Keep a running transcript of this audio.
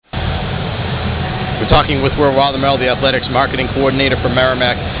talking with Will Rothermel, the athletics marketing coordinator for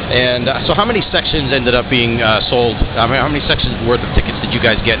Merrimack. And so how many sections ended up being sold? I mean, how many sections worth of tickets did you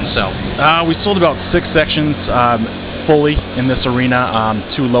guys get and sell? We sold about 6 sections fully in this arena,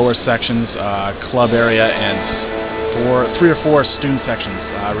 2 lower sections, club area, and 3 or 4 student sections,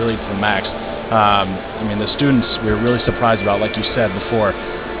 really to the max. I mean, the students we were really surprised about, like you said before.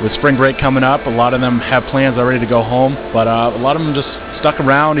 With spring break coming up, a lot of them have plans already to go home, but a lot of them just stuck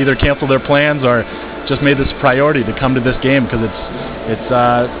around, either canceled their plans or just made this a priority to come to this game because it's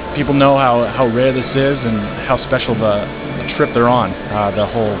people know how rare this is and how special the trip they're on, the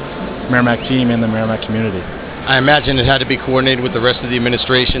whole Merrimack team and the Merrimack community. I imagine it had to be coordinated with the rest of the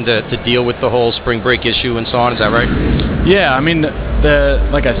administration to deal with the whole spring break issue and so on. Is that right? Yeah, I mean,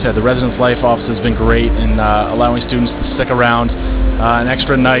 like I said, the Residence Life Office has been great in allowing students to stick around an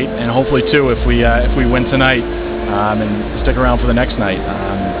extra night, and hopefully too, if we win tonight, and stick around for the next night.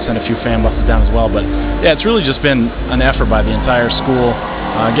 Send a few fan buses down as well. But yeah, it's really just been an effort by the entire school,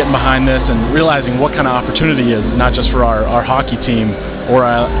 getting behind this and realizing what kind of opportunity is not just for our hockey team or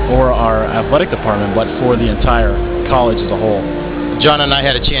our athletic department, but for the entire college as a whole. John and I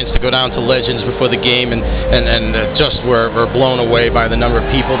had a chance to go down to Legends before the game, and just were blown away by the number of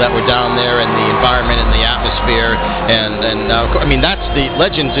people that were down there and the environment and the atmosphere. And I mean, that's the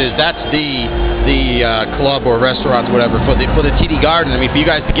Legends that's the club or restaurant or whatever for the TD Garden. I mean, for you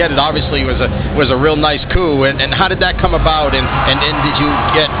guys to get it, obviously was a real nice coup. And how did that come about? And did you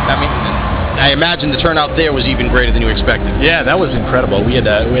get? I mean, I imagine the turnout there was even greater than you expected. Yeah, that was incredible. We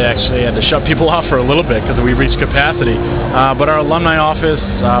actually had to shut people off for a little bit because we reached capacity. But our alumni office,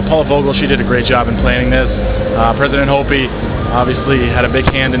 Paula Vogel, she did a great job in planning this. President Hopi obviously had a big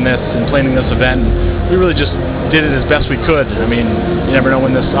hand in this, in planning this event. We really just did it as best we could. I mean, you never know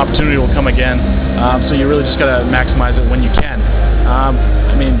when this opportunity will come again. So you really just got to maximize it when you can.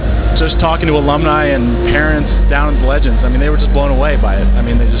 I mean, just talking to alumni and parents down at the Legends, I mean, they were just blown away by it. I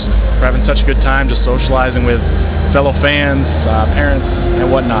mean, they just were having such a good time just socializing with fellow fans, parents, and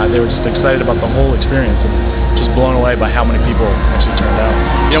whatnot. They were just excited about the whole experience and just blown away by how many people actually turned out.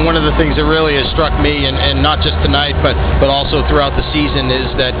 You know, one of the things that really has struck me, and not just tonight, but also throughout the season, is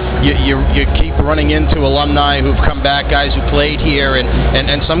that you keep running into alumni who've come back, guys who played here,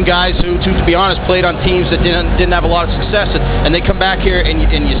 and some guys who, to be honest, played on teams that didn't have a lot of success, and they come back here and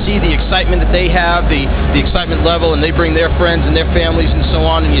you see the excitement that they have, the excitement level, and they bring their friends and their families and so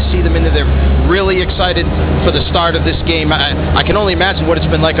on, and you see them they're really excited for the start of this game. I can only imagine what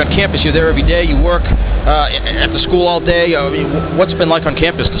it's been like on campus. You're there every day. You work at the school all day. I mean, what's it been like on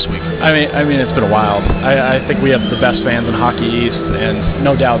campus this week? I mean, it's been wild. I think we have the best fans in Hockey East, and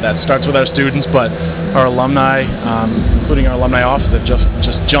no doubt that starts with our students, but our alumni, including our alumni office, have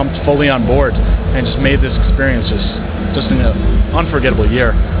just jumped fully on board and just made this experience just an unforgettable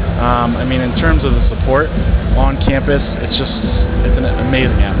year. I mean, in terms of the support on campus, it's an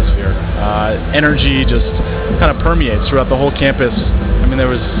amazing atmosphere. Energy just kind of permeates throughout the whole campus. I mean,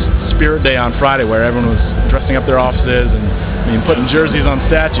 there was Spirit Day on Friday where everyone was dressing up their offices and putting jerseys on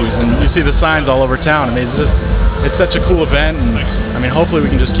statues, and you see the signs all over town. I mean, it's such a cool event, and I mean, hopefully we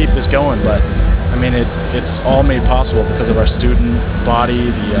can just keep this going. But I mean, it's all made possible because of our student body,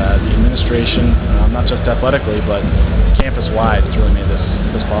 the administration, not just athletically, but campus-wide has really made this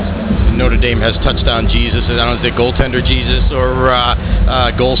possible. Notre Dame has touchdown Jesus. I don't know, is there goaltender Jesus or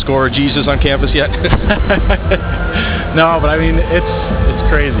goal scorer Jesus on campus yet? No, but I mean, it's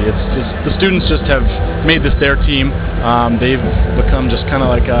crazy. It's just the students just have made this their team. They've become just kind of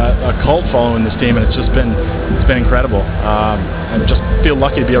like a cult following this team, and it's been incredible. I just feel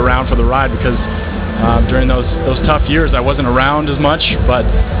lucky to be around for the ride because during those tough years I wasn't around as much, but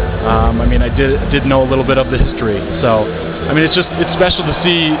I mean, I did know a little bit of the history. So I mean, it's special to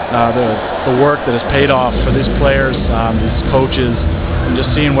see the work that has paid off for these players, these coaches, and just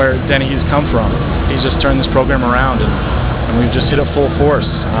seeing where Dennehy's come from. He's just turned this program around, and we've just hit it full force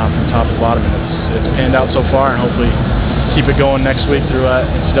from top to bottom, and it's panned out so far, and hopefully keep it going next week through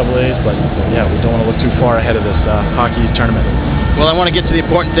NCAA's. But yeah, we don't want to look too far ahead of this Hockey East tournament. Well, I want to get to the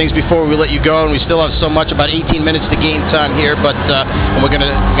important things before we let you go, and we still have so much, about 18 minutes to game time here, but and we're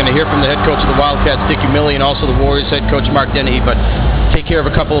gonna hear from the head coach of the Wildcats, Dick Umile, and also the Warriors head coach, Mark Dennehy, but take care of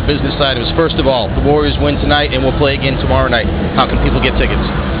a couple of business items. First of all, the Warriors win tonight, and we'll play again tomorrow night. How can people get tickets?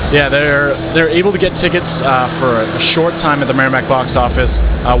 Yeah, they're able to get tickets for a short time at the Merrimack box office.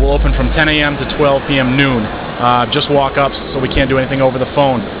 We'll open from 10 a.m. to 12 p.m. noon. Just walk-ups, so we can't do anything over the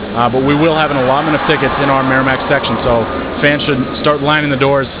phone. But we will have an allotment of tickets in our Merrimack section, so fans should start lining the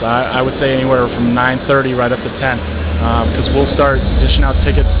doors, I would say anywhere from 9:30 right up to 10, because we'll start dishing out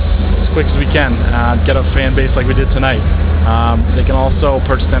tickets as quick as we can, get a fan base like we did tonight. They can also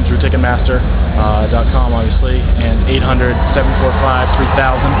purchase them through Ticketmaster.com, obviously, and 800-745-3000,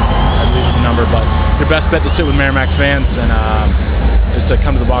 I believe is the number. But your best bet to sit with Merrimack fans and is to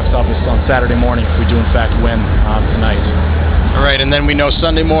come to the box office on Saturday morning if we do in fact win tonight. All right, and then we know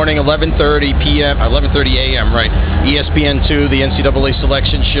Sunday morning, 11:30 a.m., right? ESPN2, the NCAA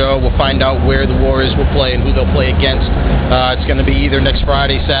selection show. We'll find out where the Warriors will play and who they'll play against. It's going to be either next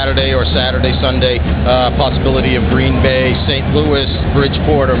Friday, Saturday, or Saturday, Sunday. Possibility of Green Bay, St. Louis,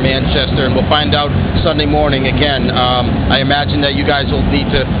 Bridgeport, or Manchester, and we'll find out Sunday morning again. I imagine that you guys will need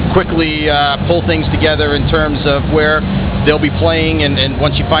to quickly pull things together in terms of where they'll be playing, and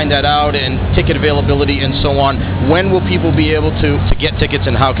once you find that out, and ticket availability and so on, when will people be able to get tickets,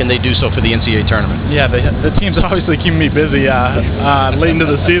 and how can they do so for the NCAA tournament? Yeah, the team's obviously keeping me busy late into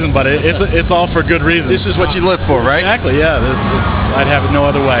the season, but it's all for good reason. This is what you live for, right? Exactly, yeah. I'd have it no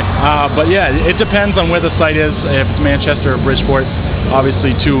other way. But yeah, it depends on where the site is. If it's Manchester or Bridgeport,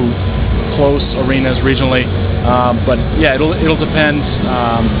 obviously two close arenas regionally. But yeah, it'll depend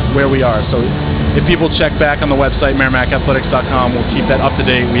where we are. So if people check back on the website, MerrimackAthletics.com, we'll keep that up to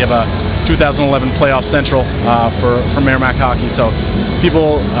date. We have a 2011 Playoff Central for Merrimack Hockey. So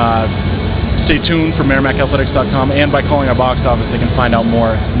people stay tuned for MerrimackAthletics.com, and by calling our box office, they can find out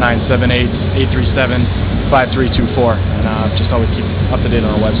more. It's 978-837-5324, and just always keep up to date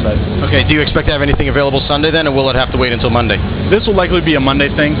on our website. Okay, do you expect to have anything available Sunday then, or will it have to wait until Monday? This will likely be a Monday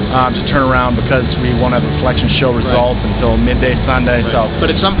thing to turn around, because we won't have the selection show results until midday Sunday. Right. So,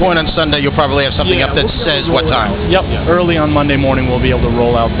 but at some point on Sunday, you'll probably have something up that says what time. Yep. Early on Monday morning, we'll be able to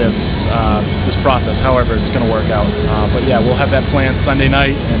roll out this process. However, it's going to work out. But yeah, we'll have that planned Sunday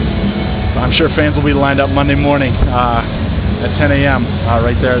night, and I'm sure fans will be lined up Monday morning at 10 a.m.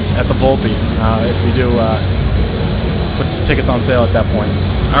 Right there at the Volpe if we do put tickets on sale at that point.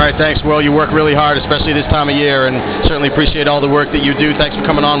 All right, thanks, Will. You work really hard, especially this time of year, and certainly appreciate all the work that you do. Thanks for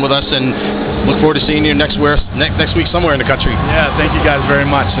coming on with us, and look forward to seeing you next week somewhere in the country. Yeah, thank you guys very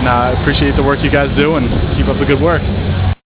much, and I appreciate the work you guys do, and keep up the good work.